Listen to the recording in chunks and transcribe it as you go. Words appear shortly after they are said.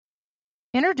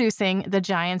Introducing The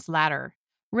Giant's Ladder,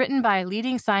 written by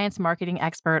leading science marketing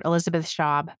expert Elizabeth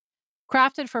Schaub.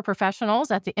 Crafted for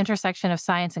professionals at the intersection of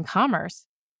science and commerce,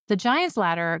 The Giant's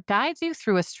Ladder guides you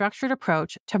through a structured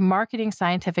approach to marketing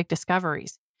scientific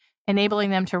discoveries,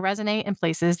 enabling them to resonate in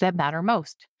places that matter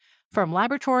most, from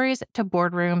laboratories to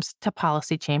boardrooms to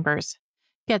policy chambers.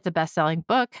 Get the best-selling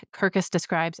book Kirkus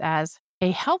describes as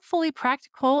a helpfully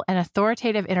practical and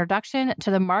authoritative introduction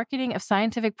to the marketing of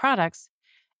scientific products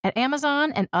at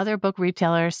Amazon and other book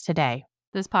retailers today.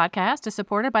 This podcast is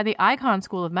supported by the Icahn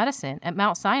School of Medicine at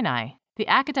Mount Sinai, the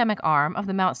academic arm of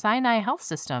the Mount Sinai Health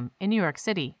System in New York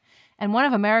City, and one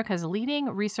of America's leading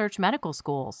research medical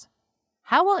schools.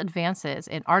 How will advances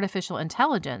in artificial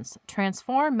intelligence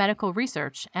transform medical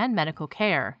research and medical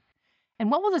care? And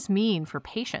what will this mean for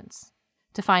patients?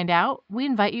 To find out, we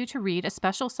invite you to read a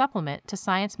special supplement to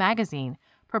Science Magazine,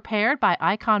 prepared by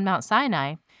Icahn Mount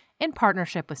Sinai in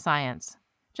partnership with Science.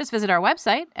 Just visit our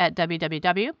website at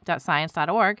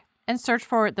www.science.org and search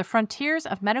for The Frontiers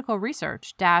of Medical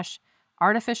Research -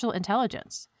 Artificial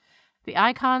Intelligence. The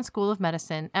Icahn School of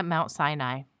Medicine at Mount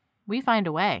Sinai. We find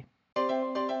a way.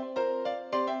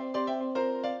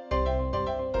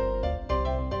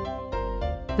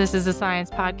 This is the Science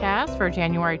Podcast for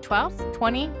January 12th,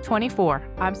 2024.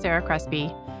 I'm Sarah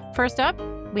Crespi. First up,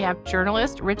 we have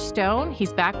journalist Rich Stone.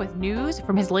 He's back with news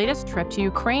from his latest trip to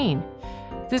Ukraine.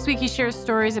 This week, he shares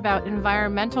stories about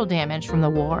environmental damage from the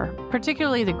war,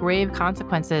 particularly the grave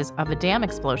consequences of a dam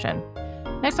explosion.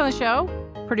 Next on the show,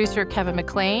 producer Kevin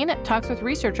McLean talks with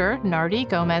researcher Nardi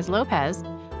Gomez-Lopez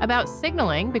about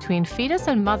signaling between fetus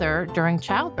and mother during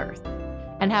childbirth,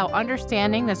 and how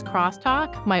understanding this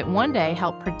crosstalk might one day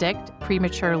help predict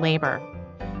premature labor.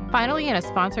 Finally, in a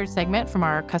sponsored segment from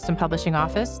our custom publishing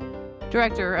office,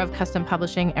 Director of Custom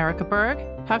Publishing Erica Berg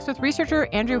talks with researcher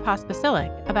Andrew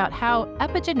Pospisil about how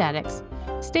epigenetics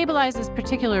stabilizes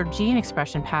particular gene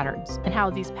expression patterns and how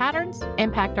these patterns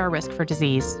impact our risk for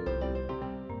disease.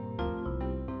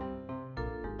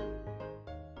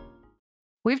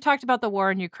 We've talked about the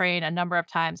war in Ukraine a number of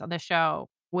times on the show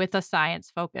with a science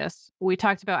focus. We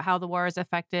talked about how the war has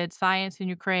affected science in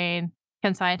Ukraine.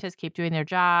 Can scientists keep doing their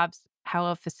jobs? How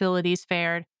have facilities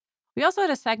fared? We also had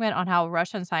a segment on how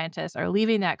Russian scientists are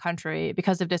leaving that country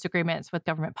because of disagreements with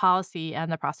government policy and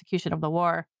the prosecution of the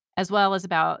war, as well as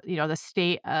about, the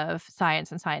state of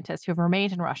science and scientists who have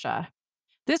remained in Russia.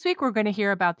 This week, we're going to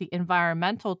hear about the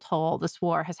environmental toll this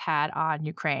war has had on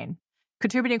Ukraine.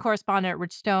 Contributing correspondent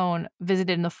Rich Stone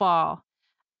visited in the fall.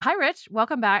 Hi, Rich.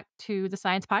 Welcome back to the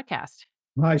Science Podcast.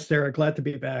 Hi, Sarah. Glad to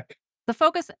be back. The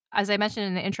focus, as I mentioned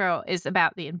in the intro, is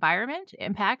about the environment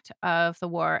impact of the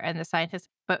war and the scientists,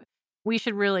 but we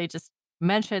should really just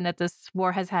mention that this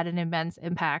war has had an immense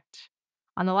impact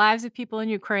on the lives of people in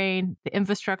Ukraine, the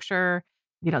infrastructure.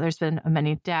 There's been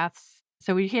many deaths.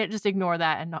 So we can't just ignore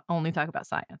that and not only talk about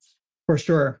science. For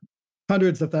sure.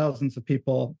 Hundreds of thousands of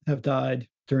people have died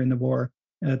during the war.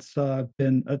 It's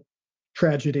been a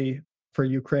tragedy for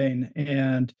Ukraine.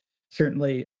 And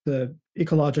certainly the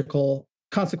ecological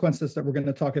consequences that we're going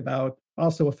to talk about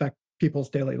also affect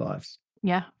people's daily lives.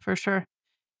 Yeah, for sure.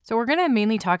 So we're going to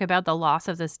mainly talk about the loss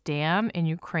of this dam in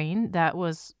Ukraine that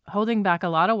was holding back a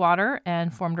lot of water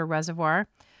and formed a reservoir.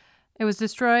 It was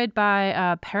destroyed by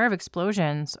a pair of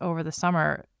explosions over the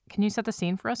summer. Can you set the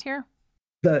scene for us here?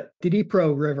 The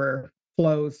Dnipro River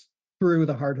flows through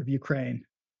the heart of Ukraine,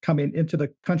 coming into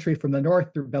the country from the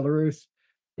north through Belarus,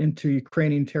 into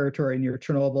Ukrainian territory near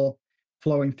Chernobyl,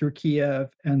 flowing through Kiev,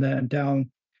 and then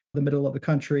down the middle of the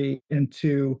country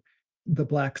into the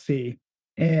Black Sea.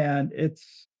 And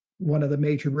it's one of the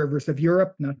major rivers of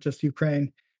Europe, not just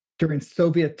Ukraine. During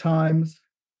Soviet times,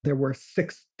 there were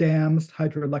 6 dams,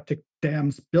 hydroelectric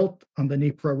dams built on the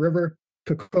Dnipro River.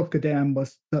 Kakhovka Dam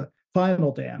was the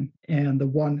final dam and the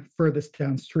one furthest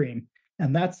downstream.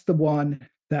 And that's the one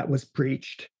that was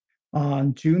breached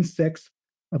on June 6th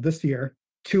of this year.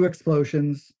 2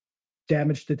 explosions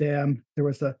damaged the dam. There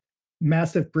was a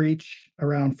massive breach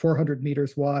around 400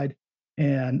 meters wide,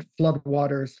 and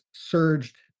floodwaters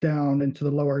surged down into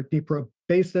the lower Dnipro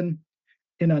basin,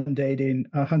 inundating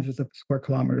hundreds of square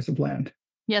kilometers of land.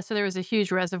 Yeah, so there was a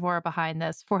huge reservoir behind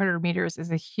this. 400 meters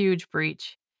is a huge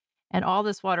breach, and all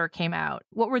this water came out.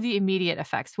 What were the immediate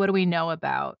effects? What do we know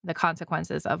about the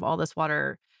consequences of all this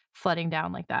water flooding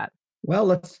down like that? Well,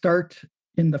 let's start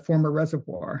in the former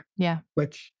reservoir,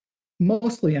 which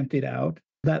mostly emptied out.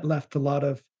 That left a lot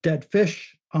of dead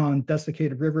fish on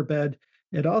desiccated riverbed.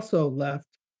 It also left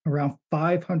around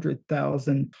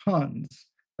 500,000 tons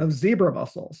of zebra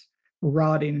mussels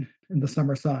rotting in the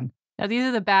summer sun. Now, these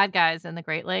are the bad guys in the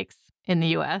Great Lakes in the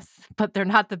U.S., but they're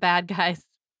not the bad guys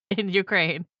in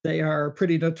Ukraine. They are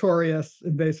pretty notorious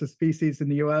invasive species in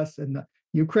the US and the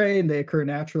Ukraine. They occur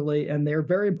naturally and they're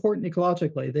very important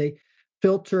ecologically. They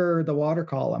filter the water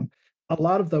column. A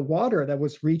lot of the water that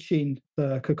was reaching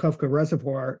the Kakovka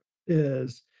Reservoir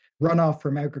is runoff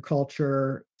from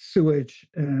agriculture, sewage,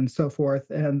 and so forth.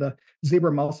 And the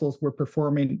zebra mussels were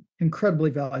performing incredibly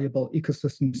valuable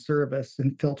ecosystem service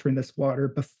in filtering this water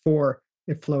before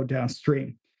it flowed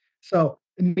downstream. So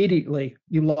immediately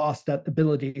you lost that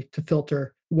ability to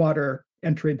filter water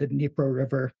entering the Dnipro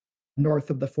River north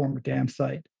of the former dam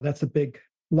site. That's a big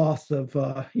loss of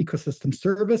ecosystem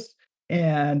service.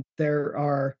 And there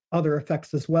are other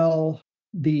effects as well.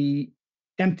 The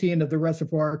emptying of the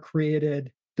reservoir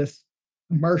created this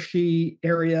marshy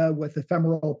area with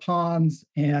ephemeral ponds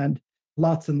and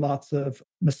lots of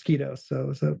mosquitoes. So it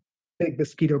was a big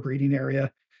mosquito breeding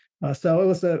area. So it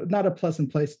was not a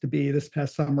pleasant place to be this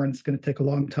past summer, and it's going to take a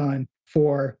long time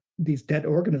for these dead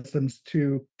organisms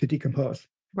to decompose.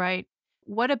 Right.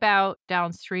 What about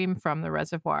downstream from the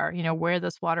reservoir, where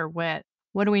this water went?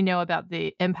 What do we know about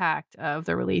the impact of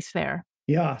the release there?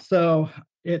 Yeah, so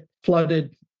it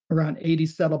flooded around 80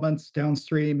 settlements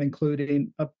downstream,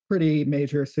 including a pretty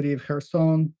major city of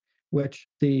Kherson, which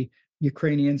the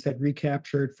Ukrainians had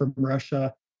recaptured from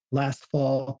Russia last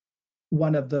fall.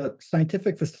 One of the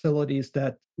scientific facilities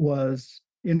that was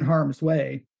in harm's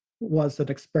way was an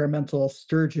experimental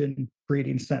sturgeon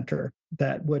breeding center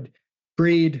that would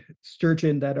breed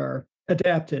sturgeon that are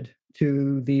adapted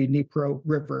to the Dnipro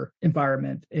River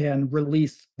environment and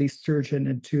release the sturgeon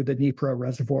into the Dnipro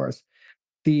reservoirs.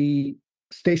 The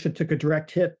station took a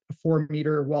direct hit. A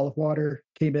 4-meter wall of water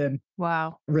came in,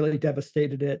 Wow. really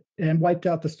devastated it, and wiped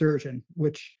out the sturgeon,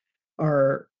 which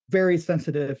are very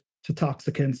sensitive to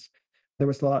toxicants. There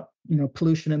was a lot,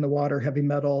 pollution in the water, heavy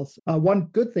metals. One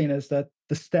good thing is that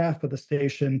the staff of the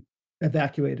station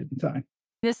evacuated in time.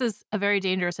 This is a very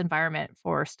dangerous environment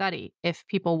for study if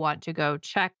people want to go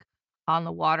check on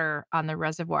the water on the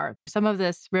reservoir. Some of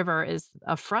this river is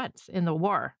a front in the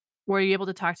war. Were you able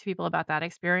to talk to people about that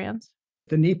experience?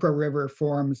 The Dnipro River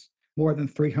forms more than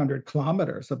 300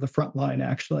 kilometers of the front line,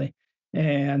 actually.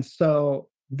 And so,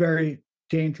 very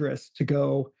dangerous to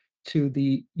go to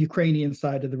the Ukrainian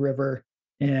side of the river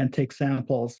and take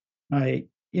samples. I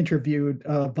interviewed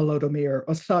Volodymyr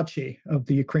Osachi of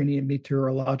the Ukrainian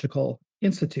Meteorological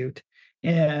Institute,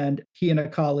 and he and a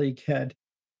colleague had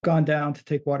gone down to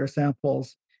take water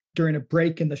samples during a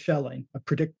break in the shelling, a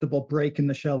predictable break in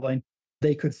the shelling.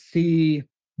 They could see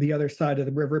the other side of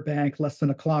the riverbank, less than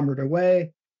a kilometer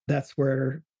away. That's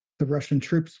where the Russian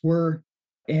troops were.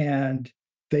 And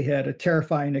they had a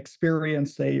terrifying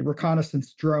experience. A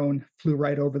reconnaissance drone flew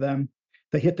right over them.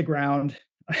 They hit the ground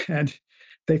and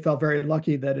they felt very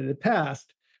lucky that it had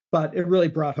passed. But it really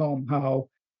brought home how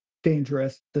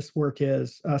dangerous this work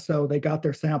is. So they got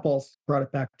their samples, brought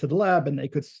it back to the lab, and they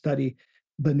could study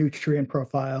the nutrient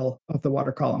profile of the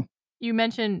water column. You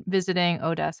mentioned visiting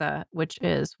Odessa, which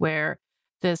is where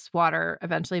this water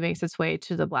eventually makes its way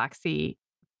to the Black Sea.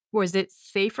 Was it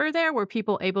safer there? Were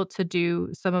people able to do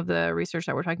some of the research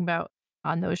that we're talking about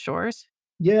on those shores?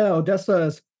 Yeah, Odessa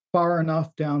is far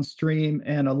enough downstream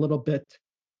and a little bit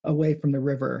away from the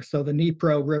river. So the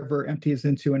Dnipro River empties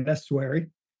into an estuary,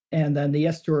 and then the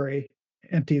estuary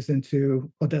empties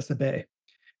into Odessa Bay.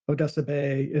 Odessa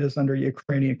Bay is under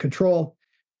Ukrainian control.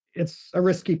 It's a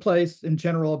risky place in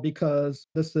general because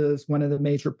this is one of the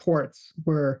major ports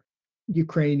where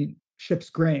Ukraine ships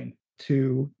grain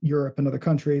to Europe and other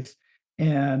countries.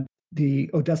 And the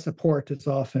Odessa port is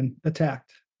often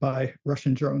attacked by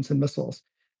Russian drones and missiles.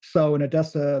 So in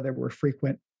Odessa, there were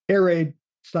frequent air raid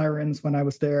sirens when I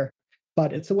was there,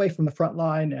 but it's away from the front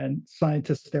line, and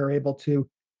scientists are able to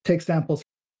take samples.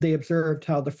 They observed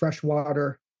how the fresh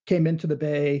water came into the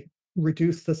bay,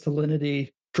 reduced the salinity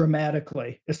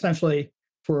dramatically. Essentially,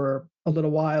 for a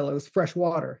little while, it was fresh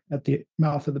water at the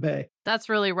mouth of the bay. That's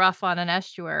really rough on an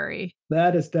estuary.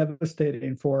 That is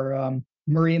devastating for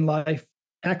marine life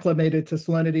acclimated to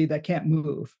salinity that can't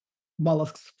move.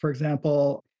 Mollusks, for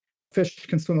example, fish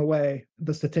can swim away.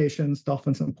 The cetaceans,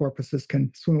 dolphins, and porpoises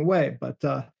can swim away, but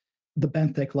the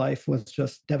benthic life was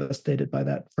just devastated by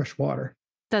that fresh water.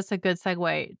 That's a good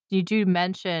segue. You do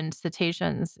mention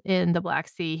cetaceans in the Black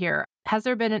Sea here. Has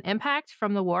there been an impact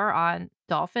from the war on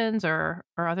dolphins or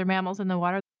other mammals in the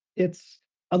water? It's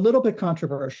a little bit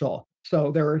controversial.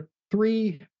 So there are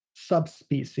 3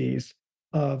 subspecies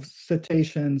of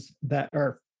cetaceans that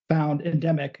are found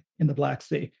endemic in the Black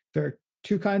Sea. There are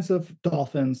 2 kinds of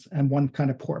dolphins and 1 kind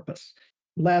of porpoise.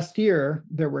 Last year,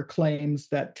 there were claims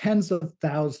that tens of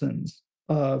thousands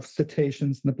of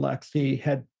cetaceans in the Black Sea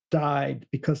had died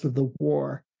because of the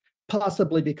war.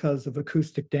 possibly because of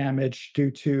acoustic damage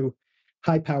due to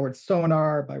high-powered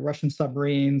sonar by Russian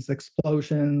submarines,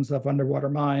 explosions of underwater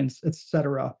mines,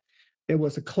 etc. It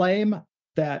was a claim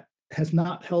that has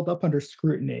not held up under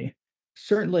scrutiny.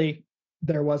 Certainly,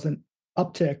 there was an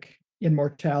uptick in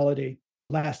mortality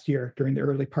last year during the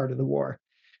early part of the war.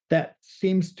 That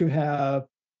seems to have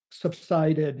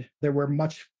subsided. There were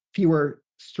much fewer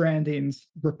strandings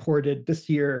reported this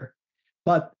year,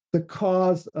 but the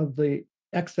cause of the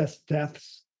excess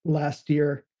deaths last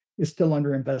year is still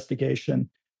under investigation.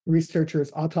 Researchers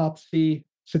autopsy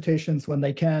cetaceans when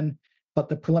they can, but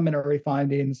the preliminary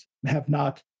findings have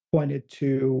not pointed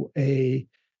to a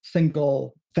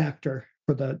single factor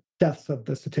for the deaths of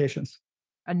the cetaceans.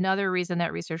 Another reason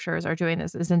that researchers are doing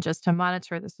this isn't just to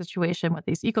monitor the situation with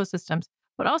these ecosystems,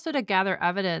 but also to gather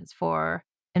evidence for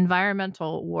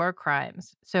environmental war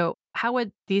crimes. So, how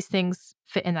would these things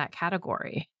fit in that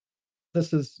category?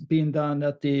 This is being done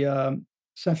at the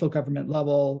central government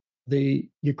level. The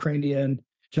Ukrainian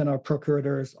General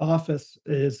Procurator's office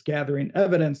is gathering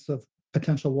evidence of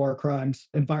potential war crimes,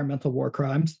 environmental war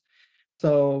crimes.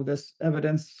 So this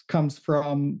evidence comes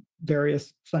from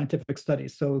various scientific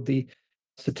studies. So the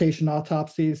cetacean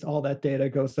autopsies, all that data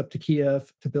goes up to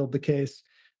Kiev to build the case.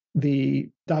 The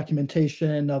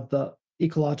documentation of the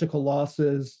ecological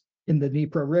losses in the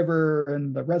Dnipro River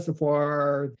and the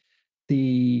reservoir,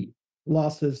 the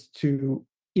losses to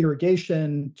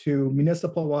irrigation, to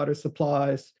municipal water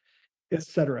supplies,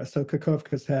 etc. So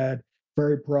Kakovka has had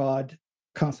very broad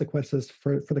consequences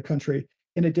for the country.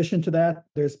 In addition to that,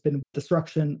 there's been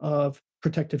destruction of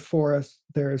protected forests.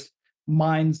 There's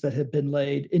mines that have been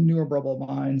laid, innumerable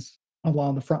mines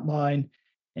along the front line,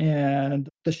 and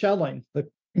the shelling, the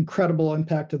incredible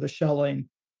impact of the shelling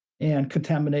and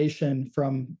contamination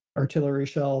from artillery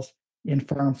shells in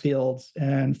farm fields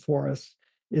and forests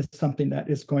is something that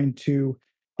is going to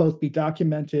both be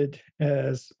documented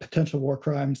as potential war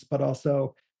crimes, but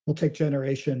also will take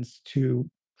generations to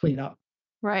clean up.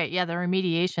 Right. Yeah. The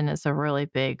remediation is a really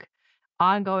big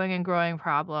ongoing and growing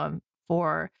problem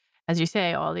for, as you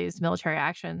say, all these military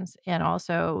actions and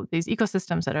also these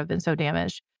ecosystems that have been so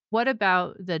damaged. What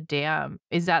about the dam?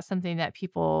 Is that something that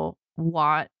people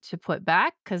want to put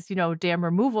back? Because, dam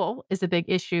removal is a big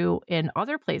issue in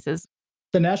other places.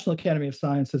 The National Academy of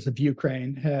Sciences of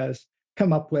Ukraine has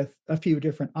come up with a few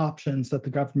different options that the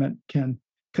government can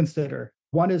consider.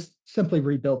 One is simply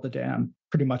rebuild the dam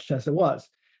pretty much as it was.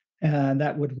 And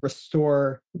that would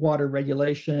restore water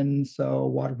regulation, so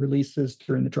water releases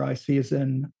during the dry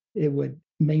season. It would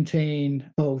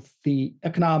maintain both the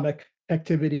economic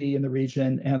activity in the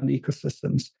region and the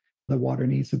ecosystems, the water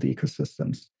needs of the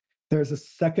ecosystems. There's a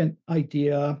second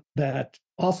idea that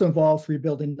also involves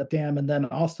rebuilding the dam and then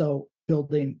also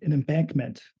building an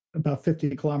embankment about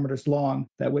 50 kilometers long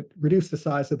that would reduce the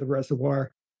size of the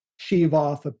reservoir, sheave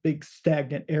off a big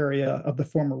stagnant area of the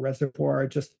former reservoir,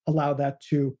 just allow that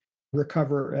to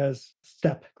recover as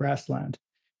steppe grassland.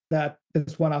 That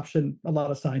is one option a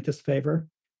lot of scientists favor.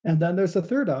 And then there's a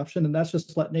third option, and that's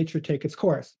just let nature take its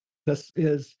course. This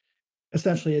is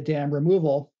essentially a dam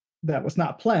removal that was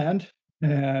not planned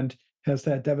and has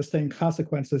had devastating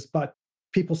consequences. But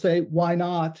people say, why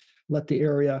not let the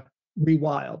area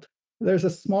rewild? There's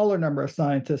a smaller number of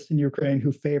scientists in Ukraine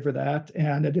who favor that,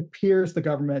 and it appears the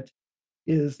government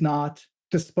is not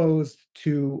disposed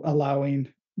to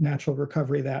allowing natural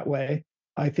recovery that way.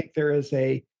 I think there is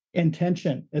a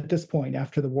intention at this point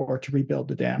after the war to rebuild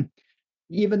the dam.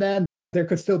 Even then, there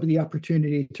could still be the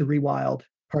opportunity to rewild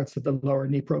parts of the lower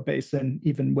Dnipro basin,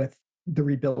 even with the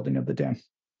rebuilding of the dam.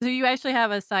 So you actually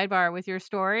have a sidebar with your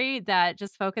story that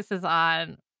just focuses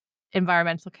on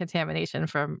environmental contamination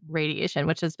from radiation,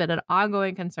 which has been an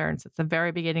ongoing concern since the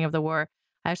very beginning of the war.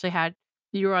 I actually had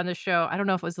you were on the show. I don't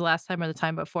know if it was the last time or the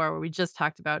time before where we just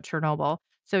talked about Chernobyl.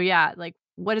 So yeah, like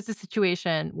what is the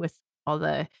situation with all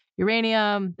the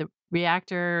uranium, the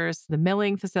reactors, the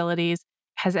milling facilities?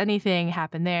 Has anything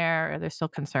happened there? Are there still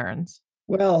concerns?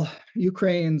 Well,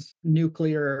 Ukraine's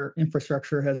nuclear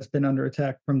infrastructure has been under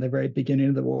attack from the very beginning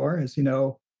of the war. As you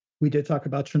know, we did talk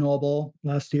about Chernobyl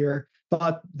last year,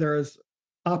 but there's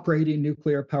operating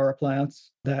nuclear power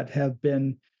plants that have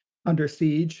been under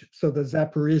siege. So the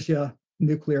Zaporizhia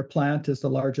nuclear plant is the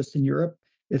largest in Europe.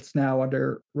 It's now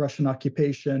under Russian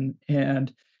occupation,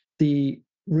 and the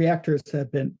reactors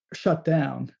have been shut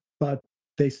down, but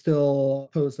they still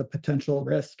pose a potential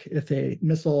risk if a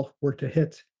missile were to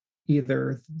hit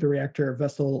either the reactor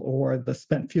vessel or the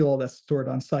spent fuel that's stored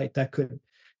on site that could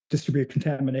distribute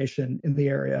contamination in the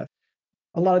area.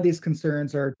 A lot of these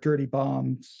concerns are dirty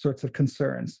bomb sorts of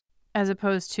concerns. As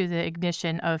opposed to the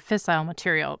ignition of fissile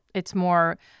material. It's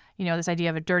more This idea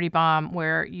of a dirty bomb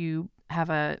where you have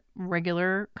a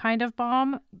regular kind of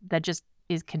bomb that just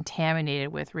is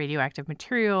contaminated with radioactive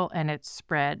material and it's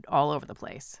spread all over the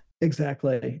place.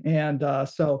 Exactly. And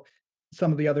so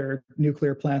some of the other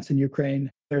nuclear plants in Ukraine,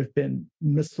 there's been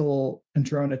missile and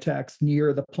drone attacks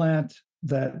near the plant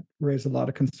that raise a lot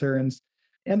of concerns.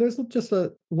 And there's just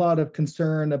a lot of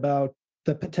concern about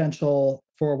the potential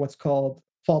for what's called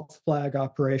false flag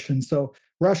operations. So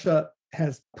Russia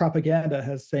has propaganda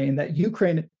has saying that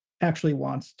Ukraine actually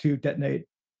wants to detonate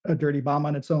a dirty bomb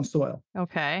on its own soil.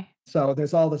 Okay. So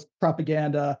there's all this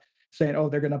propaganda saying, oh,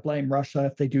 they're going to blame Russia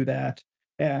if they do that.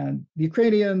 And the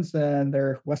Ukrainians and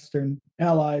their Western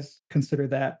allies consider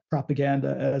that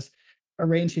propaganda as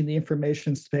arranging the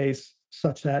information space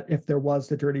such that if there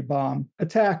was a dirty bomb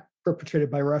attack perpetrated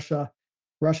by Russia,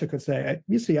 Russia could say,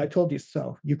 "You see, I told you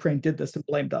so. Ukraine did this and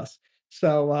blamed us."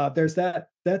 So there's that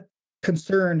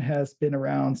concern has been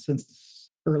around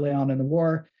since early on in the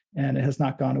war, and it has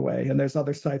not gone away. And there's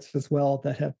other sites as well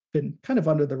that have been kind of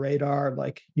under the radar,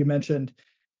 like you mentioned,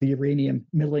 the uranium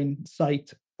milling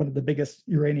site, one of the biggest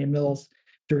uranium mills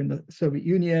during the Soviet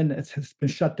Union. It has been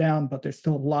shut down, but there's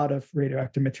still a lot of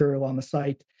radioactive material on the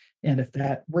site. And if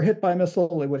that were hit by a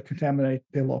missile, it would contaminate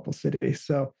the local city.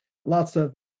 So lots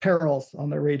of perils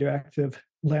on the radioactive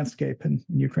landscape in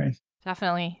Ukraine.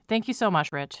 Definitely. Thank you so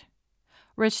much, Rich.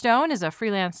 Rich Stone is a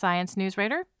freelance science news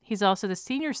writer. He's also the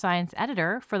senior science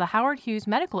editor for the Howard Hughes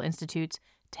Medical Institute's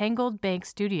Tangled Bank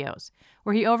Studios,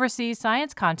 where he oversees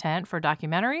science content for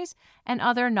documentaries and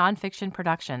other nonfiction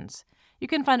productions. You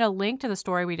can find a link to the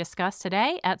story we discussed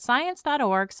today at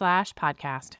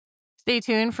science.org/podcast. Stay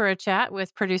tuned for a chat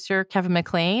with producer Kevin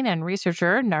McLean and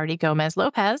researcher Nardi Gomez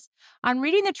Lopez on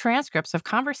reading the transcripts of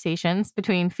conversations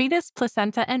between fetus,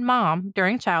 placenta, and mom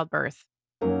during childbirth.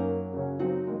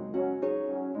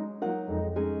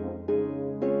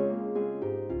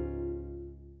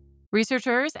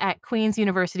 Researchers at Queen's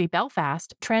University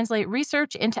Belfast translate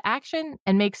research into action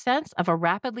and make sense of a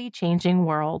rapidly changing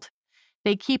world.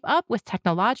 They keep up with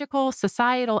technological,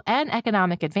 societal, and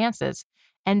economic advances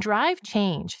and drive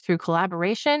change through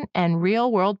collaboration and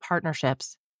real-world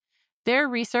partnerships. Their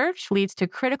research leads to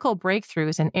critical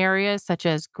breakthroughs in areas such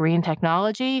as green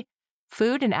technology,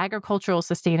 food and agricultural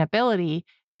sustainability,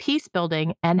 peace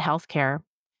building, and healthcare.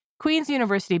 Queen's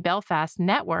University Belfast's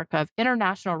network of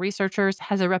international researchers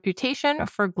has a reputation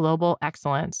for global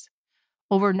excellence.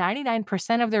 Over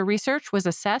 99% of their research was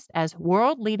assessed as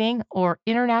world-leading or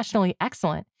internationally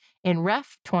excellent in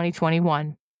REF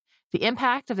 2021. The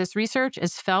impact of this research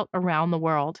is felt around the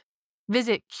world.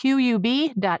 Visit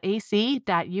qub.ac.uk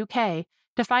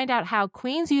to find out how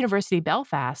Queen's University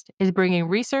Belfast is bringing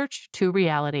research to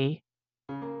reality.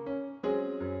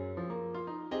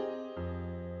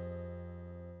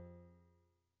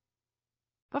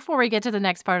 Before we get to the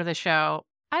next part of the show,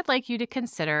 I'd like you to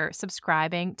consider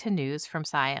subscribing to News from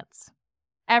Science.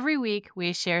 Every week,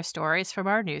 we share stories from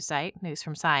our news site, News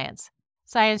from Science.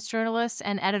 Science journalists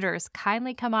and editors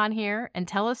kindly come on here and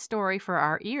tell a story for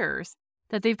our ears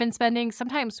that they've been spending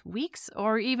sometimes weeks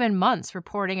or even months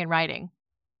reporting and writing.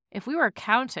 If we were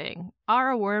counting, our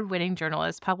award-winning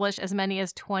journalists publish as many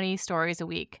as 20 stories a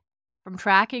week, from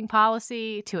tracking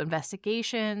policy to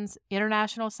investigations,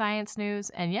 international science news,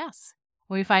 and yes,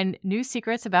 when we find new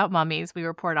secrets about mummies, we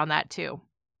report on that too.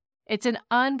 It's an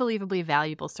unbelievably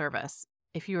valuable service.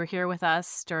 If you were here with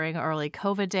us during early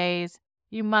COVID days,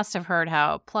 you must have heard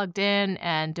how plugged in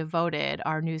and devoted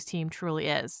our news team truly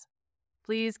is.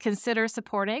 Please consider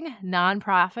supporting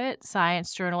nonprofit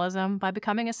science journalism by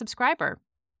becoming a subscriber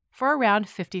for around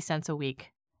 50 cents a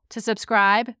week. To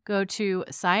subscribe, go to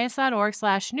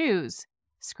science.org/news,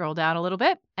 scroll down a little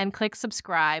bit, and click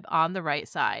subscribe on the right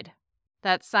side.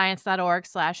 That's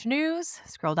science.org/news.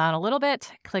 Scroll down a little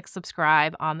bit, click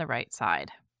subscribe on the right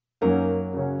side.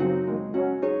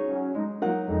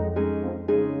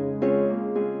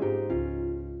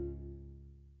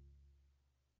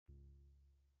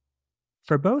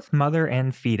 For both mother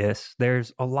and fetus,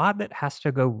 there's a lot that has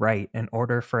to go right in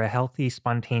order for a healthy,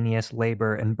 spontaneous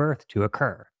labor and birth to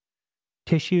occur.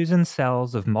 Tissues and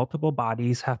cells of multiple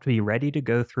bodies have to be ready to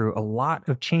go through a lot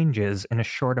of changes in a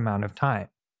short amount of time.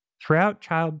 Throughout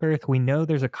childbirth, we know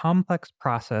there's a complex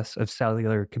process of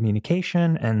cellular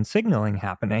communication and signaling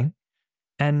happening,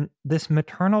 and this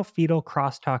maternal fetal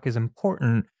crosstalk is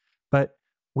important, but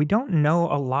we don't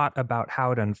know a lot about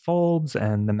how it unfolds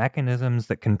and the mechanisms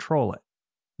that control it.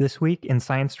 This week in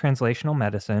Science Translational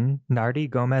Medicine, Nardi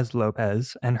Gomez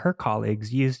Lopez and her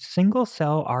colleagues used single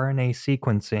cell RNA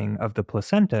sequencing of the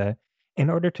placenta in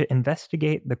order to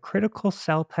investigate the critical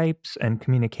cell types and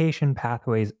communication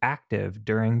pathways active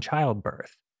during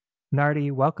childbirth.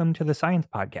 Nardi, welcome to the Science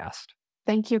Podcast.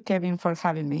 Thank you, Kevin, for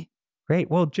having me.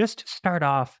 Great. Well, just to start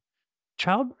off,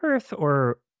 childbirth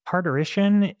or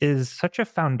parturition is such a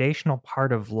foundational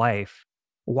part of life.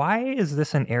 Why is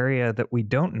this an area that we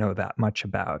don't know that much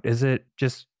about? Is it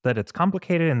just that it's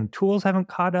complicated and tools haven't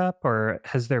caught up, or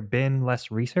has there been less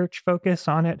research focus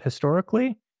on it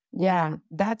historically? Yeah,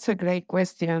 that's a great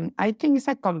question. I think it's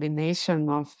a combination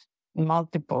of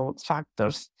multiple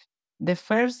factors. The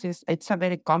first is it's a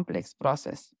very complex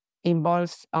process,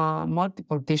 involves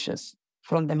multiple tissues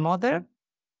from the mother,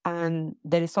 and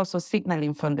there is also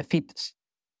signaling from the fetus.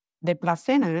 The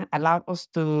placenta allowed us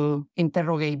to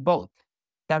interrogate both.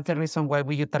 That's the reason why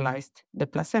we utilized the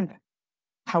placenta.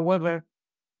 However,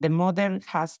 the mother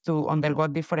has to undergo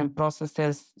different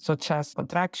processes such as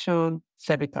contraction,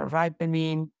 cervical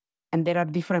ripening, and there are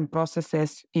different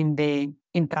processes in the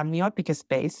intramniotic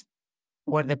space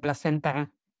where the placenta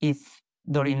is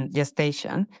during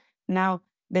gestation. Now,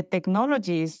 the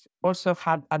technologies also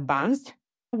have advanced.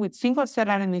 With single cell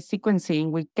RNA sequencing,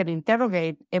 we can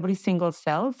interrogate every single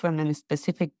cell from a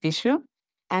specific tissue.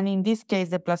 And in this case,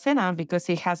 the placenta, because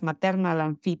it has maternal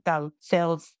and fetal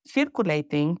cells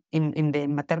circulating in the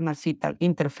maternal fetal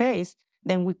interface,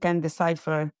 then we can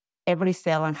decipher every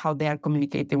cell and how they are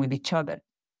communicating with each other.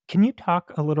 Can you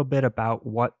talk a little bit about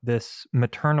what this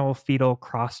maternal fetal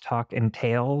crosstalk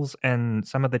entails and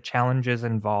some of the challenges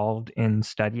involved in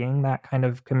studying that kind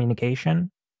of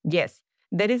communication? Yes,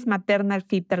 there is maternal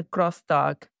fetal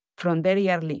crosstalk from very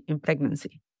early in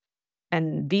pregnancy.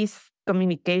 And these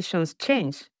communications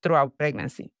change throughout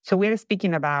pregnancy. So we're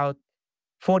speaking about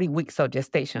 40 weeks of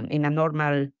gestation in a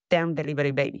normal term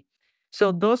delivery baby.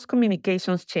 So those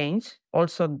communications change.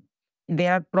 Also,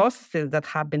 there are processes that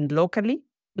happen locally,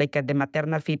 like at the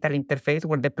maternal fetal interface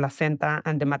where the placenta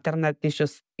and the maternal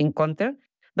tissues encounter,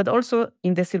 but also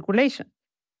in the circulation.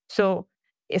 So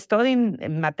studying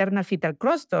maternal fetal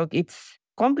crosstalk, it's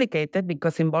complicated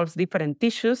because it involves different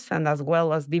tissues and as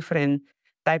well as different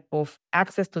type of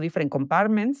access to different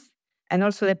compartments. And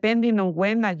also depending on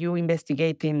when are you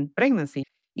investigating pregnancy.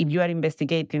 If you are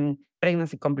investigating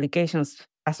pregnancy complications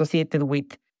associated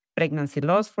with pregnancy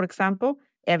loss, for example,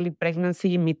 early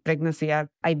pregnancy, mid-pregnancy are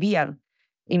ideal.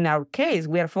 In our case,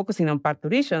 we are focusing on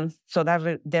parturition. So that's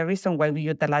the reason why we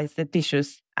utilize the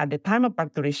tissues at the time of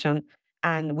parturition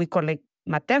and we collect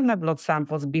maternal blood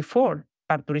samples before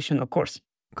parturition occurs.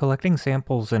 Collecting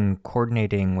samples and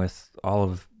coordinating with all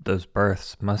of those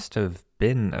births must have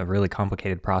been a really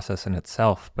complicated process in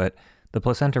itself, but the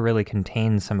placenta really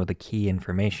contains some of the key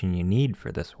information you need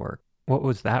for this work. What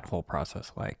was that whole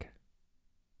process like?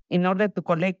 In order to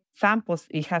collect samples,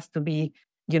 it has to be,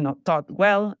 taught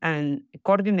well and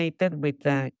coordinated with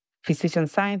the physician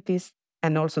scientists,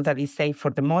 and also that is safe for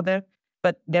the mother.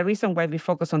 But the reason why we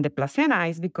focus on the placenta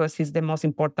is because it's the most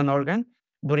important organ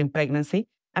during pregnancy,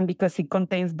 and because it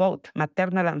contains both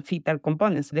maternal and fetal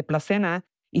components. The placenta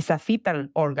is a fetal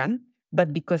organ,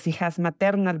 but because it has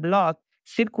maternal blood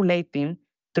circulating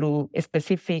through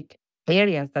specific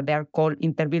areas that they are called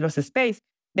intervillous space,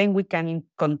 then we can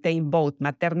contain both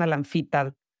maternal and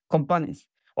fetal components.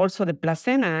 Also, the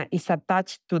placenta is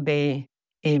attached to the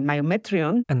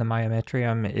myometrium. And the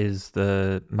myometrium is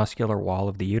the muscular wall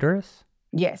of the uterus?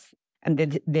 Yes, and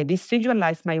the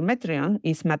decidualized myometrium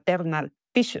is maternal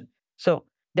tissue. So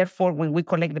therefore, when we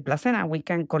collect the placenta, we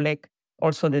can collect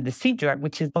also the decidua,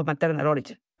 which is of maternal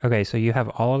origin. Okay, so you have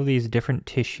all of these different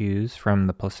tissues from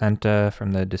the placenta,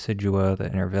 from the decidua, the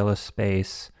intervillous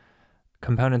space,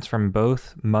 components from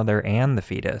both mother and the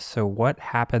fetus. So what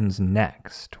happens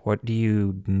next? What do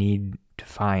you need to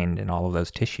find in all of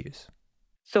those tissues?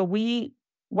 So we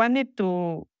wanted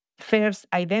to first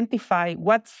identify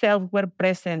what cells were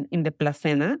present in the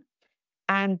placenta.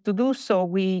 And to do so,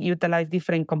 we utilized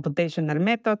different computational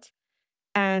methods.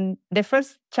 And the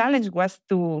first challenge was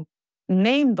to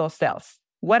name those cells.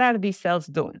 What are these cells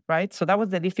doing, right? So that was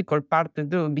the difficult part to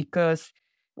do because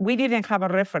we didn't have a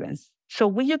reference. So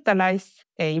we utilized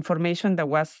information that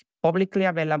was publicly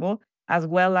available as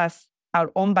well as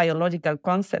our own biological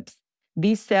concepts.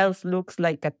 These cells look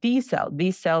like a T cell.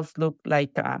 These cells look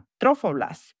like a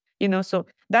trophoblast. So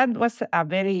that was a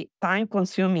very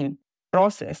time-consuming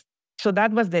process. So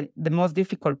that was the most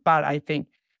difficult part, I think,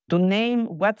 to name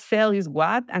what cell is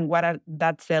what and what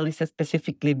that cell is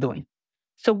specifically doing.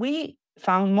 So we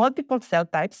found multiple cell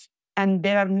types, and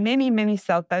there are many, many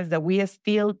cell types that we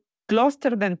still cluster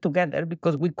them together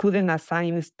because we couldn't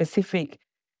assign a specific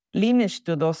lineage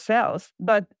to those cells.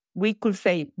 But we could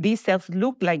say these cells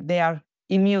look like they are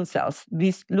immune cells.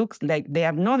 This looks like they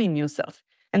are non-immune cells.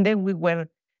 And then we were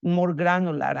more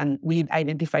granular and we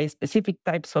identify specific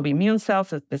types of immune cells,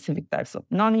 specific types of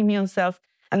non-immune cells.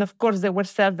 And of course, there were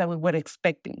cells that we were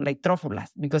expecting, like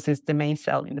trophoblasts, because it's the main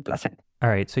cell in the placenta. All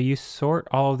right, so you sort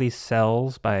all of these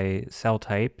cells by cell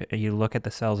type. You look at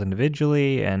the cells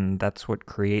individually, and that's what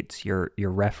creates your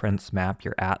reference map,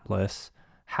 your atlas.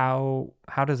 How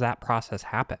does that process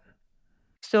happen?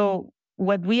 So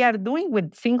what we are doing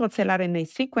with single-cell RNA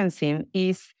sequencing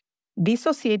is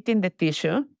dissociating the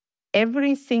tissue.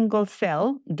 Every single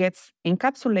cell gets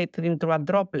encapsulated into a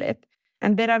droplet,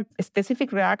 and there are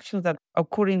specific reactions that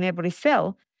occur in every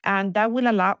cell, and that will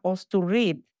allow us to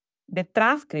read the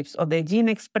transcripts of the gene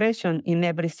expression in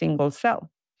every single cell.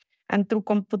 And through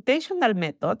computational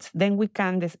methods, then we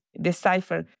can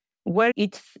decipher where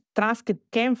each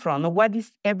transcript came from, or what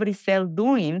is every cell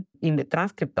doing in the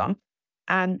transcriptome,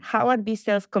 and how are these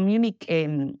cells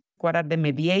communicating, what are the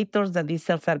mediators that these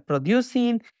cells are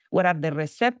producing, what are the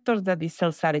receptors that these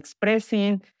cells are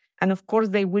expressing, and of course,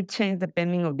 they will change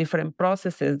depending on different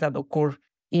processes that occur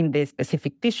in the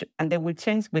specific tissue, and they will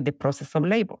change with the process of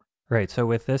labor. Right, so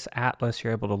with this atlas,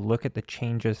 you're able to look at the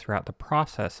changes throughout the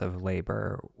process of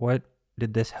labor. What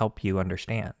did this help you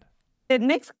understand? The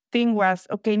next thing was,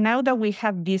 okay, now that we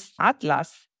have this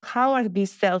atlas, how are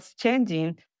these cells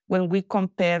changing when we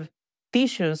compare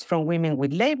tissues from women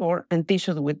with labor and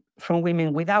tissues from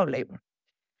women without labor?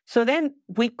 So then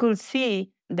we could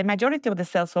see the majority of the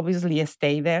cells obviously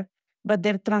stay there, but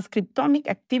their transcriptomic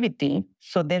activity,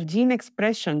 so their gene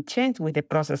expression, changed with the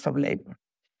process of labor.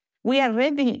 We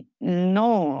already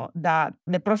know that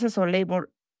the process of labor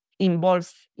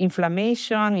involves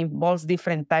inflammation, involves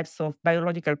different types of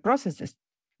biological processes.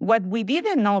 What we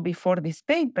didn't know before this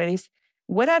paper is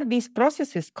where are these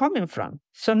processes coming from?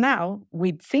 So now,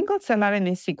 with single-cell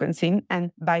RNA sequencing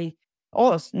and by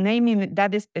us naming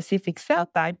that specific cell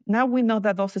type, now we know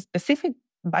that those specific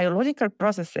biological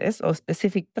processes or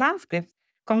specific transcripts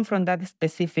come from that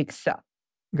specific cell.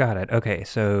 Got it. Okay,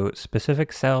 so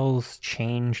specific cells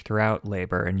change throughout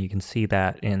labor, and you can see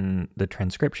that in the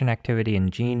transcription activity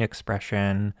and gene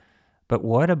expression. But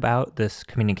what about this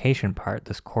communication part,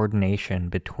 this coordination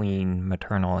between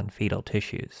maternal and fetal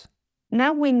tissues?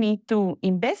 Now we need to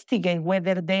investigate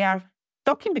whether they are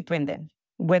talking between them,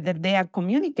 whether they are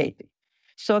communicating.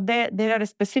 So there are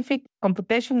specific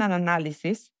computational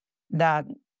analysis that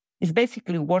is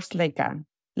basically works like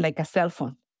a cell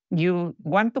phone. You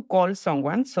want to call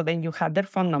someone, so then you have their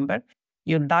phone number,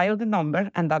 you dial the number,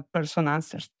 and that person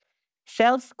answers.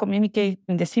 Cells communicate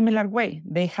in the similar way.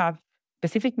 They have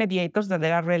specific mediators that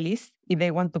they are released if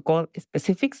they want to call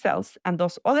specific cells, and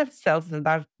those other cells that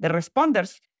are the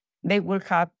responders, they will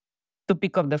have to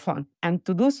pick up the phone. And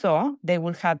to do so, they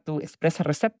will have to express a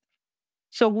receptor.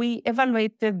 So we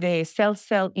evaluated the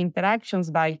cell-cell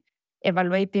interactions by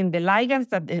evaluating the ligands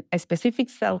that a specific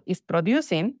cell is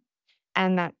producing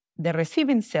and the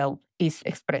receiving cell is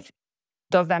expressing.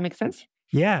 Does that make sense?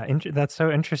 Yeah, that's so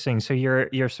interesting. So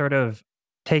you're sort of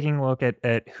taking a look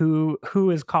at who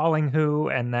is calling who,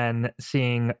 and then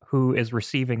seeing who is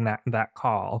receiving that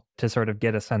call to sort of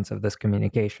get a sense of this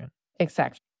communication.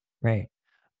 Exactly. Right.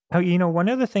 Oh, one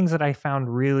of the things that I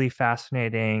found really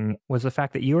fascinating was the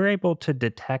fact that you were able to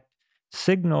detect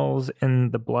signals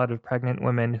in the blood of pregnant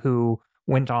women who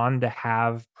went on to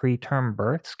have preterm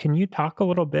births. Can you talk a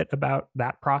little bit about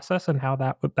that process and how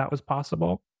that was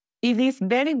possible? It is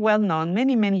very well known.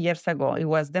 Many, many years ago, it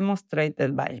was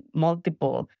demonstrated by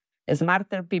multiple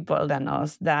smarter people than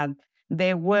us that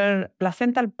there were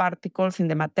placental particles in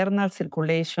the maternal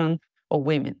circulation of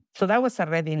women. So that was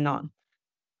already known.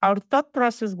 Our thought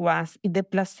process was, if the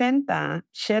placenta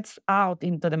sheds out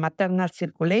into the maternal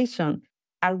circulation,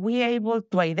 are we able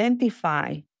to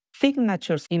identify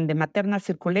signatures in the maternal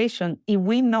circulation if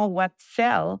we know what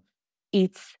cell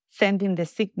is sending the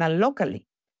signal locally?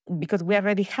 Because we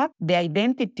already have the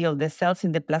identity of the cells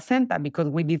in the placenta because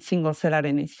we did single-cell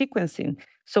RNA sequencing.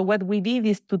 So what we did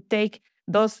is to take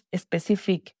those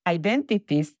specific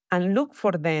identities and look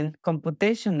for them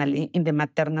computationally in the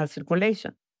maternal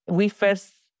circulation. We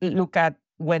first look at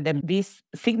whether these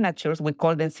signatures, we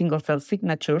call them single-cell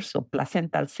signatures or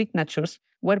placental signatures,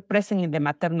 were present in the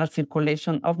maternal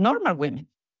circulation of normal women.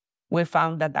 We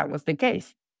found that that was the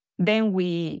case. Then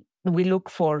we look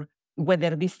for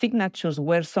whether these signatures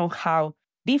were somehow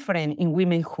different in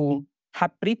women who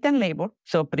have preterm labor.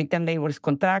 So preterm labor is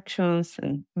contractions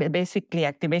and basically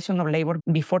activation of labor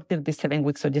before 37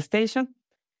 weeks of gestation.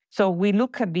 So we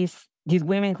look at these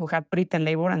women who have preterm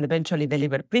labor and eventually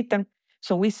deliver preterm.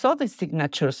 So we saw the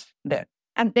signatures there.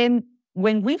 And then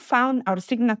when we found our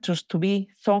signatures to be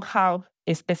somehow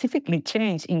specifically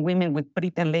changed in women with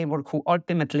preterm labor who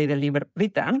ultimately deliver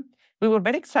preterm, we were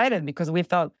very excited because we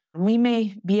thought we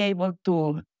may be able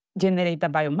to generate a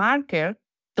biomarker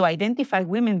to identify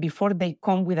women before they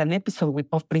come with an episode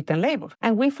of preterm labor.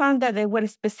 And we found that there were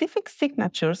specific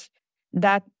signatures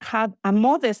that had a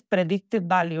modest predicted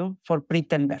value for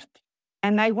preterm birth.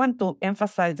 And I want to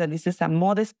emphasize that this is a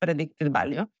modest predicted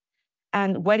value.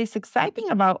 And what is exciting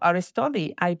about our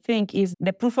study, I think, is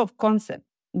the proof of concept.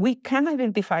 We can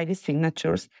identify these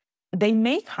signatures. They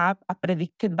may have a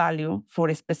predicted value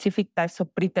for specific types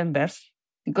of preterm birth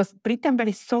because preterm birth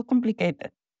is so complicated.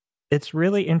 It's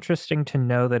really interesting to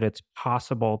know that it's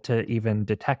possible to even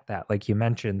detect that. Like you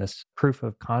mentioned, this proof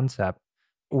of concept.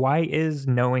 Why is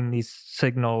knowing these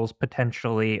signals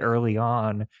potentially early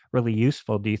on really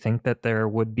useful? Do you think that there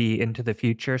would be into the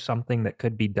future something that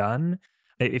could be done?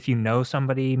 If you know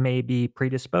somebody may be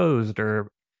predisposed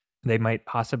or they might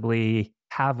possibly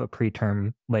have a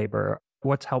preterm labor,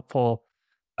 what's helpful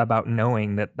about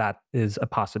knowing that that is a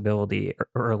possibility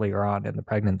earlier on in the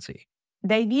pregnancy?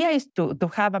 The idea is to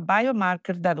have a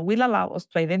biomarker that will allow us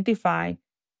to identify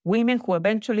women who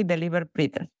eventually deliver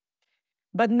preterm.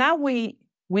 But now we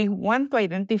want to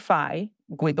identify,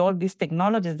 with all these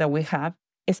technologies that we have,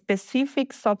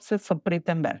 specific subsets of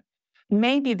preterm birth.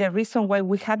 Maybe the reason why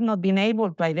we have not been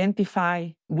able to identify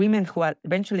women who are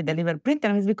eventually deliver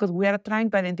preterm is because we are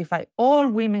trying to identify all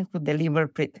women who deliver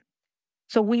preterm.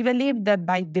 So we believe that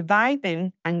by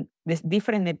dividing and these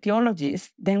different etiologies,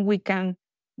 then we can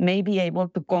maybe able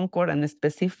to conquer a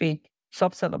specific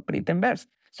subset of preterm birth.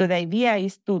 So the idea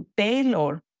is to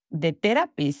tailor the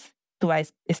therapies to a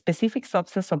specific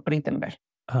subset of preterm birth.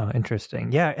 Oh,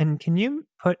 interesting. Yeah. And can you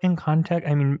put in context?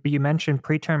 I mean, you mentioned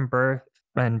preterm birth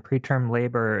and preterm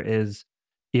labor is,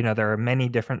 there are many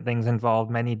different things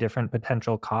involved, many different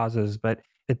potential causes, but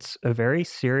it's a very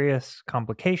serious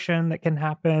complication that can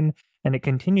happen. And it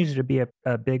continues to be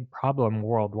a big problem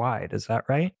worldwide. Is that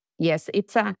right? Yes,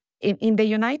 it's in the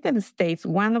United States,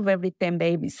 1 of every 10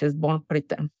 babies is born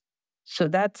preterm. So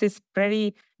that is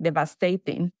pretty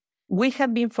devastating. We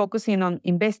have been focusing on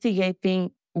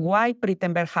investigating why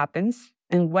preterm birth happens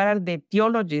and what are the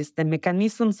etiologies, the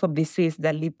mechanisms of disease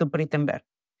that lead to preterm birth.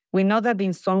 We know that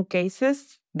in some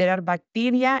cases, there are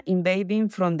bacteria invading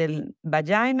from the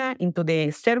vagina into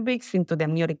the cervix, into the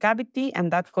amniotic cavity,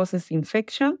 and that causes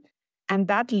infection, and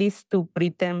that leads to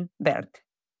preterm birth.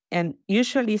 And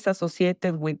usually is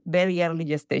associated with very early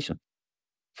gestation.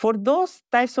 For those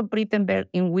types of preterm birth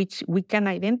in which we can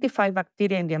identify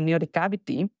bacteria in the amniotic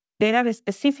cavity, there are a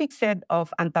specific set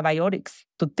of antibiotics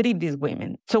to treat these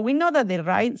women. So we know that the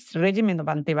right regimen of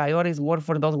antibiotics work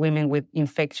for those women with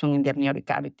infection in the amniotic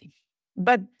cavity.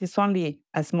 But it's only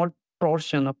a small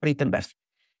portion of preterm birth.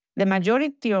 The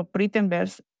majority of preterm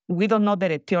births, we don't know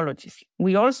their etiologies.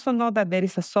 We also know that there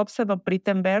is a subset of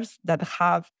preterm births that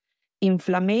have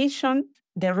inflammation.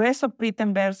 The rest of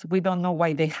preterm births, we don't know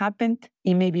why they happened.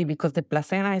 It may be because the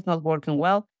placenta is not working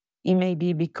well. It may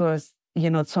be because,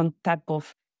 some type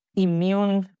of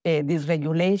immune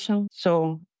dysregulation.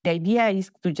 So the idea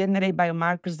is to generate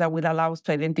biomarkers that will allow us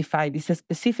to identify these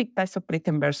specific types of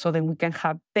preterm birth so that we can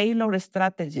have tailored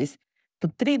strategies to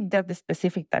treat that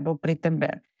specific type of preterm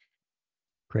birth.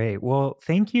 Great. Well,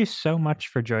 thank you so much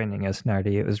for joining us,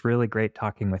 Nardi. It was really great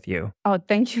talking with you. Oh,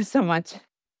 thank you so much.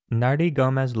 Nardi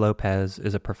Gomez Lopez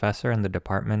is a professor in the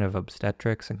Department of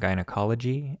Obstetrics and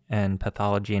Gynecology and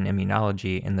Pathology and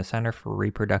Immunology in the Center for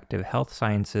Reproductive Health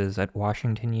Sciences at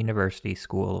Washington University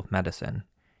School of Medicine.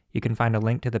 You can find a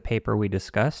link to the paper we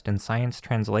discussed in Science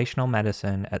Translational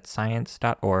Medicine at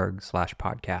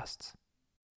science.org/podcasts.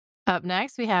 Up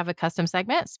next, we have a custom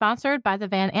segment sponsored by the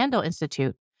Van Andel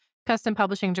Institute. Custom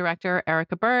Publishing Director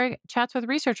Erica Berg chats with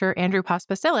researcher Andrew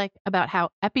Pospisil about how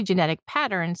epigenetic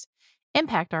patterns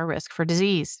impact our risk for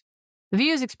disease. The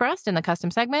views expressed in the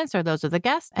custom segments are those of the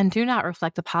guests and do not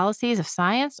reflect the policies of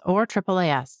Science or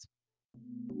AAAS.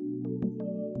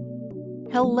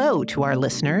 Hello to our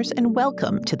listeners, and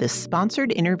welcome to this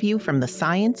sponsored interview from the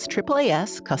Science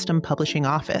AAAS Custom Publishing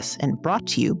Office and brought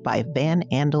to you by Van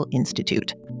Andel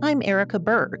Institute. I'm Erica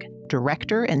Berg,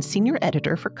 Director and Senior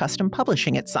Editor for Custom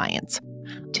Publishing at Science.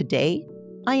 Today,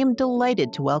 I am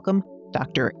delighted to welcome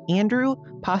Dr. Andrew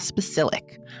Pospisil,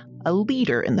 a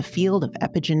leader in the field of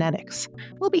epigenetics.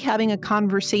 We'll be having a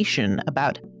conversation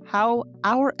about how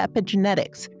our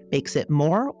epigenetics makes it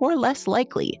more or less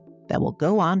likely that we'll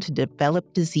go on to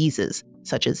develop diseases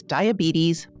such as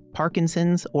diabetes,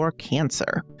 Parkinson's, or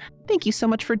cancer. Thank you so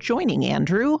much for joining,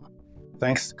 Andrew.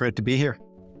 Thanks. Great to be here.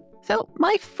 So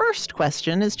my first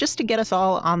question is just to get us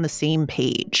all on the same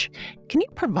page. Can you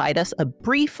provide us a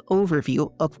brief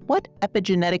overview of what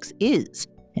epigenetics is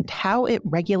and how it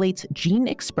regulates gene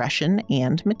expression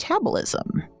and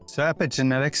metabolism? So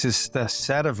epigenetics is the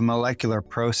set of molecular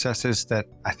processes that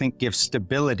I think give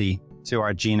stability to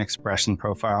our gene expression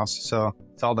profiles. So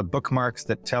it's all the bookmarks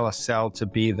that tell a cell to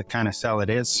be the kind of cell it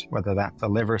is, whether that's a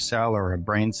liver cell or a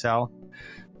brain cell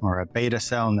or a beta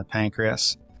cell in the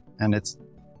pancreas. And it's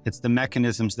the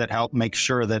mechanisms that help make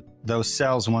sure that those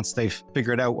cells, once they've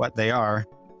figured out what they are,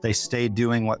 they stay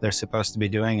doing what they're supposed to be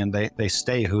doing, and they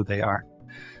stay who they are.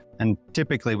 And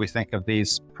typically we think of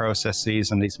these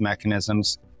processes and these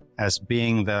mechanisms as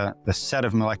being the set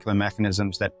of molecular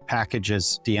mechanisms that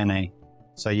packages DNA.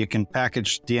 So you can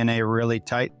package DNA really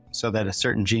tight so that a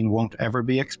certain gene won't ever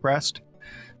be expressed.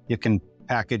 You can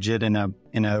package it in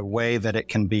a way that it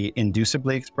can be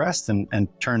inducibly expressed and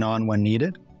turn on when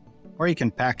needed. Or you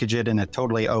can package it in a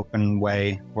totally open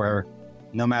way where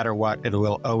no matter what, it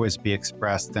will always be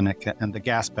expressed, and the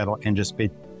gas pedal can just be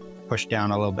pushed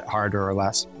down a little bit harder or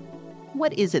less.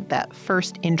 What is it that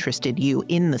first interested you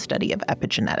in the study of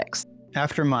epigenetics?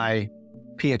 After my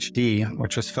PhD,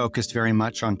 which was focused very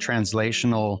much on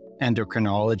translational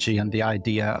endocrinology and the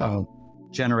idea of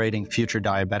generating future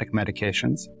diabetic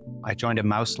medications, I joined a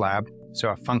mouse lab, so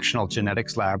a functional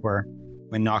genetics lab where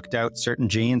we knocked out certain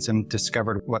genes and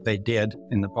discovered what they did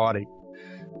in the body.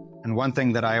 And one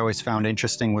thing that I always found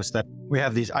interesting was that we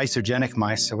have these isogenic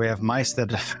mice. So we have mice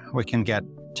that we can get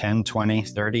 10, 20,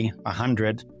 30,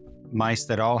 100 mice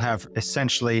that all have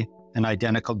essentially an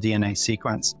identical DNA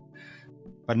sequence.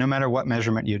 But no matter what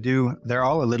measurement you do, they're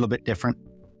all a little bit different.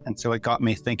 And so it got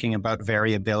me thinking about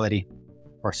variability,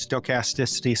 or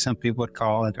stochasticity, some people would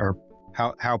call it, or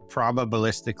how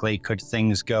probabilistically could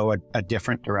things go a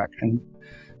different direction.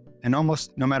 And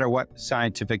almost no matter what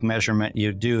scientific measurement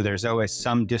you do, there's always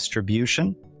some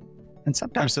distribution. And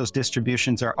sometimes those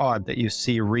distributions are odd, that you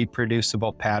see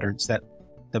reproducible patterns, that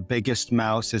the biggest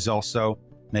mouse is also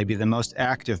maybe the most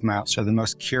active mouse, or the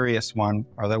most curious one,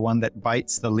 or the one that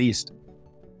bites the least.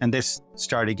 And this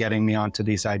started getting me onto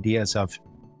these ideas of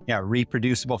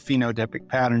reproducible phenotypic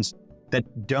patterns that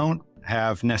don't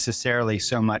have necessarily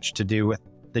so much to do with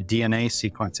the DNA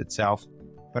sequence itself,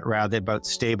 but rather about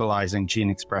stabilizing gene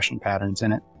expression patterns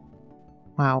in it.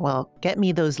 Wow, well, get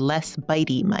me those less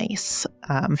bitey mice.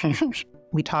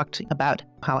 We talked about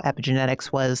how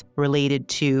epigenetics was related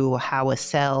to how a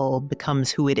cell becomes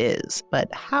who it is,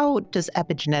 but how does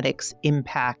epigenetics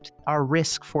impact our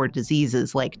risk for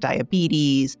diseases like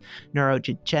diabetes,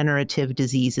 neurodegenerative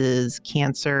diseases,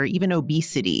 cancer, even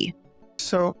obesity?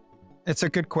 So it's a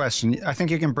good question. I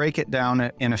think you can break it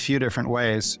down in a few different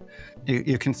ways.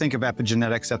 You can think of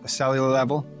epigenetics at the cellular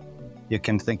level. You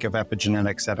can think of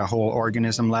epigenetics at a whole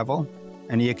organism level.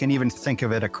 And you can even think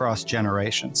of it across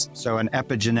generations. So an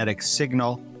epigenetic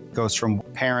signal goes from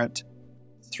parent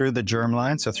through the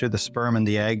germline, so through the sperm and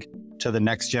the egg, to the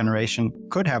next generation,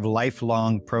 could have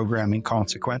lifelong programming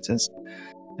consequences.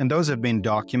 And those have been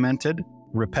documented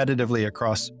repetitively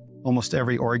across almost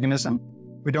every organism.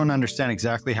 We don't understand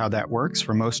exactly how that works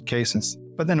for most cases.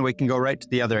 But then we can go right to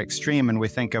the other extreme and we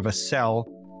think of a cell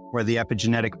where the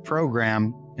epigenetic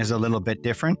program is a little bit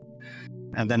different.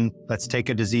 And then let's take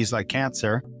a disease like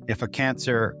cancer. If a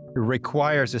cancer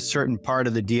requires a certain part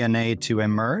of the DNA to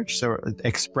emerge, so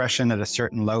expression at a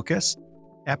certain locus,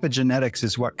 epigenetics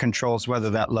is what controls whether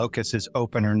that locus is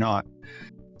open or not.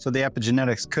 So the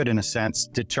epigenetics could, in a sense,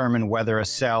 determine whether a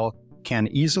cell can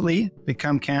easily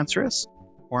become cancerous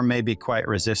or may be quite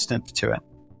resistant to it.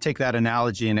 Take that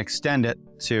analogy and extend it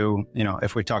to,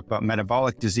 if we talk about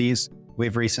metabolic disease,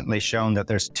 we've recently shown that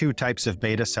there's two types of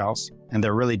beta cells, and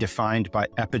they're really defined by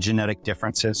epigenetic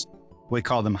differences. We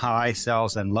call them high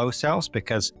cells and low cells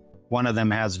because one of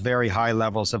them has very high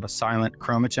levels of a silent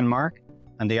chromatin mark,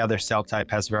 and the other cell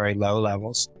type has very low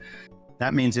levels.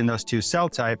 That means in those two cell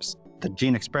types, the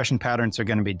gene expression patterns are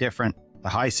going to be different. The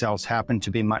high cells happen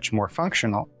to be much more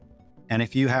functional. And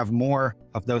if you have more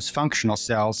of those functional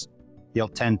cells, you'll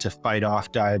tend to fight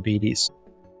off diabetes.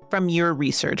 From your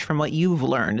research, from what you've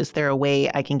learned, is there a way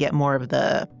I can get more of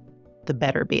the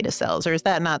better beta cells? Or is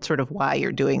that not sort of why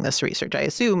you're doing this research? I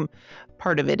assume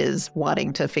part of it is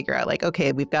wanting to figure out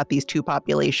okay, we've got these two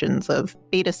populations of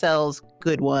beta cells,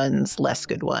 good ones, less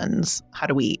good ones. How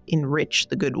do we enrich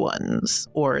the good ones?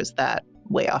 Or is that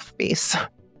way off base?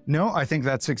 No, I think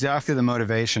that's exactly the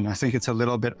motivation. I think it's a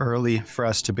little bit early for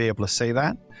us to be able to say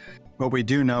that. What we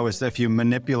do know is that if you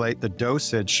manipulate the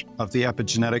dosage of the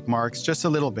epigenetic marks just a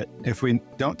little bit, if we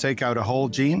don't take out a whole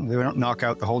gene, we don't knock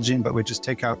out the whole gene, but we just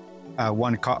take out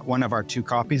one of our two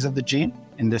copies of the gene,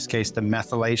 in this case, the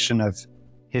methylation of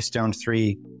histone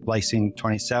 3 lysine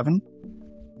 27.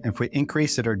 If we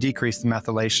increase it or decrease the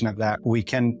methylation of that, we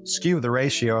can skew the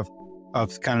ratio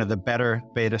of kind of the better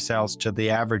beta cells to the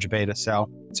average beta cell.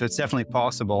 So it's definitely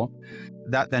possible.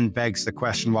 That then begs the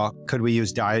question, well, could we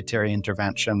use dietary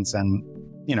interventions and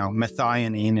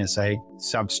methionine is a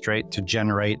substrate to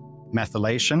generate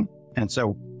methylation. And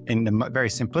so in the very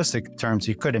simplistic terms,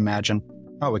 you could imagine,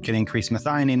 we could increase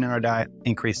methionine in our diet,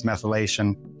 increase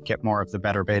methylation, get more of the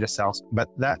better beta cells. But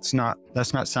that's not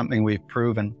something we've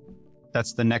proven.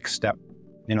 That's the next step.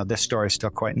 This story is still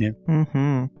quite new.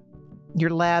 Mm-hmm.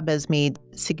 Your lab has made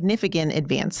significant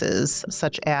advances,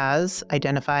 such as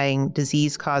identifying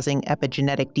disease-causing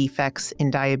epigenetic defects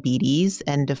in diabetes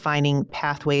and defining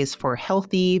pathways for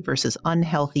healthy versus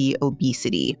unhealthy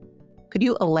obesity. Could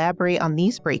you elaborate on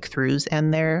these breakthroughs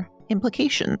and their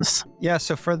implications? Yeah,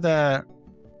 so for the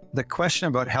question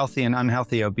about healthy and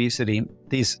unhealthy obesity,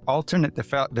 these alternate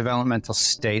developmental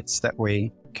states that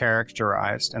we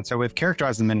characterized, and so we've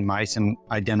characterized them in mice and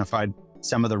identified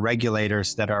some of the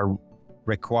regulators that are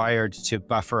required to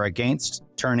buffer against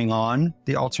turning on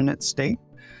the alternate state.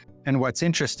 And what's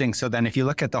interesting, so then if you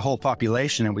look at the whole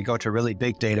population and we go to really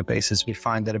big databases, we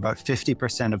find that about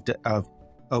 50% of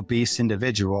obese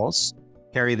individuals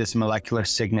carry this molecular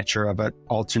signature of an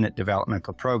alternate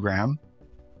developmental program.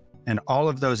 And all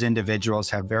of those individuals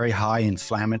have very high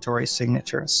inflammatory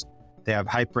signatures. They have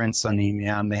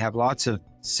hyperinsulinemia, and they have lots of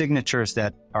signatures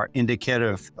that are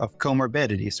indicative of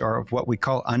comorbidities or of what we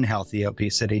call unhealthy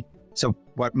obesity. So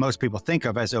what most people think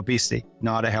of as obesity,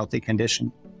 not a healthy condition.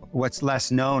 What's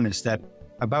less known is that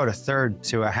about a third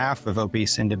to a half of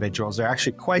obese individuals are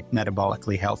actually quite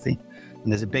metabolically healthy.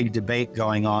 And there's a big debate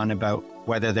going on about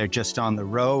whether they're just on the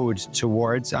road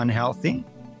towards unhealthy.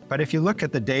 But if you look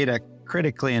at the data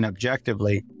critically and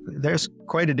objectively, there's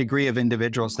quite a degree of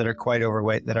individuals that are quite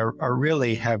overweight that are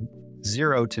really have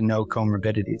zero to no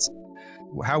comorbidities.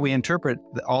 How we interpret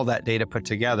all that data put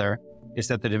together is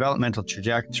that the developmental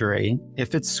trajectory,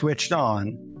 if it's switched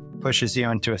on, pushes you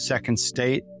into a second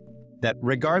state that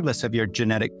regardless of your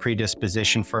genetic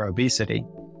predisposition for obesity,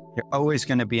 you're always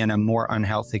going to be in a more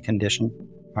unhealthy condition,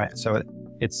 right? So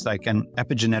it's like an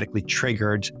epigenetically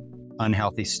triggered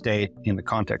unhealthy state in the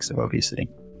context of obesity.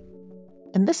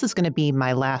 And this is going to be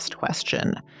my last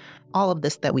question. All of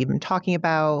this that we've been talking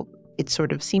about, it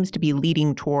sort of seems to be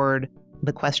leading toward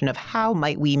the question of how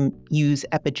might we use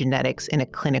epigenetics in a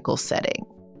clinical setting?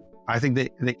 I think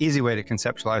the easy way to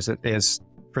conceptualize it is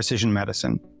precision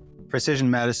medicine.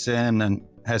 Precision medicine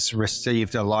has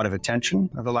received a lot of attention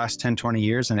over the last 10, 20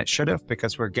 years, and it should have,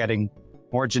 because we're getting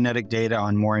more genetic data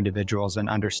on more individuals and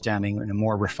understanding in a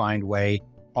more refined way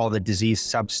all the disease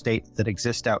substates that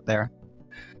exist out there.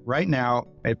 Right now,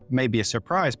 it may be a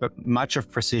surprise, but much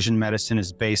of precision medicine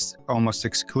is based almost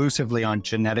exclusively on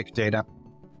genetic data.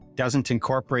 Doesn't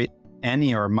incorporate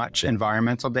any or much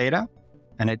environmental data,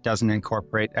 and it doesn't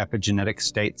incorporate epigenetic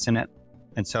states in it.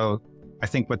 And so I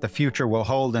think what the future will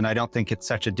hold, and I don't think it's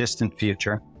such a distant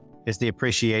future, is the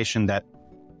appreciation that,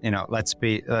 let's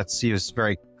use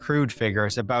very crude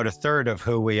figures, about a third of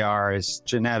who we are is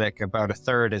genetic, about a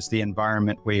third is the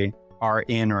environment we are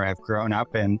in or have grown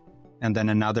up in, and then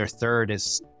another third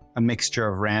is a mixture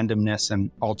of randomness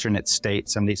and alternate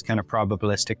states and these kind of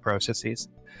probabilistic processes.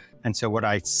 And so what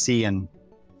I see in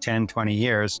 10, 20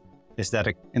 years is that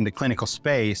in the clinical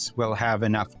space, we'll have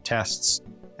enough tests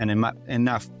and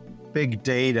enough big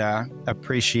data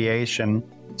appreciation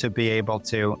to be able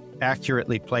to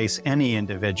accurately place any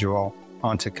individual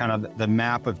onto kind of the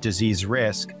map of disease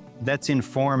risk that's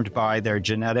informed by their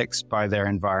genetics, by their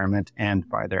environment, and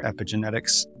by their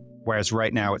epigenetics. Whereas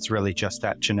right now, it's really just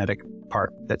that genetic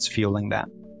part that's fueling that.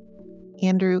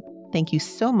 Andrew, thank you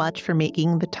so much for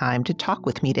making the time to talk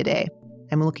with me today.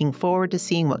 I'm looking forward to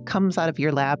seeing what comes out of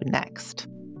your lab next.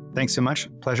 Thanks so much.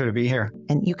 Pleasure to be here.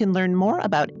 And you can learn more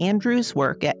about Andrew's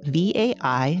work at vai.org.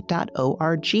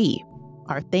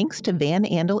 Our thanks to Van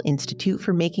Andel Institute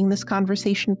for making this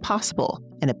conversation possible,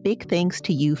 and a big thanks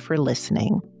to you for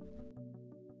listening.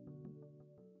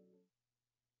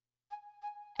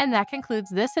 And that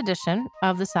concludes this edition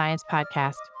of the Science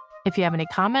Podcast. If you have any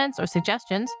comments or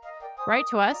suggestions, write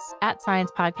to us at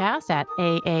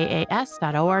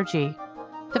sciencepodcast@aaas.org.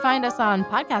 To find us on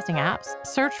podcasting apps,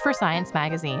 search for Science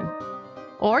Magazine.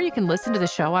 Or you can listen to the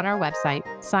show on our website,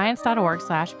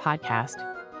 science.org/podcast.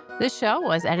 This show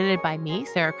was edited by me,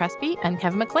 Sarah Crespi, and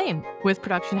Kevin McLean, with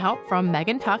production help from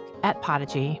Megan Tuck at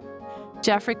Podigy.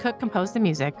 Jeffrey Cook composed the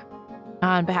music.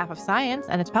 On behalf of Science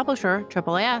and its publisher,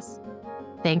 AAAS,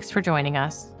 thanks for joining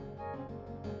us.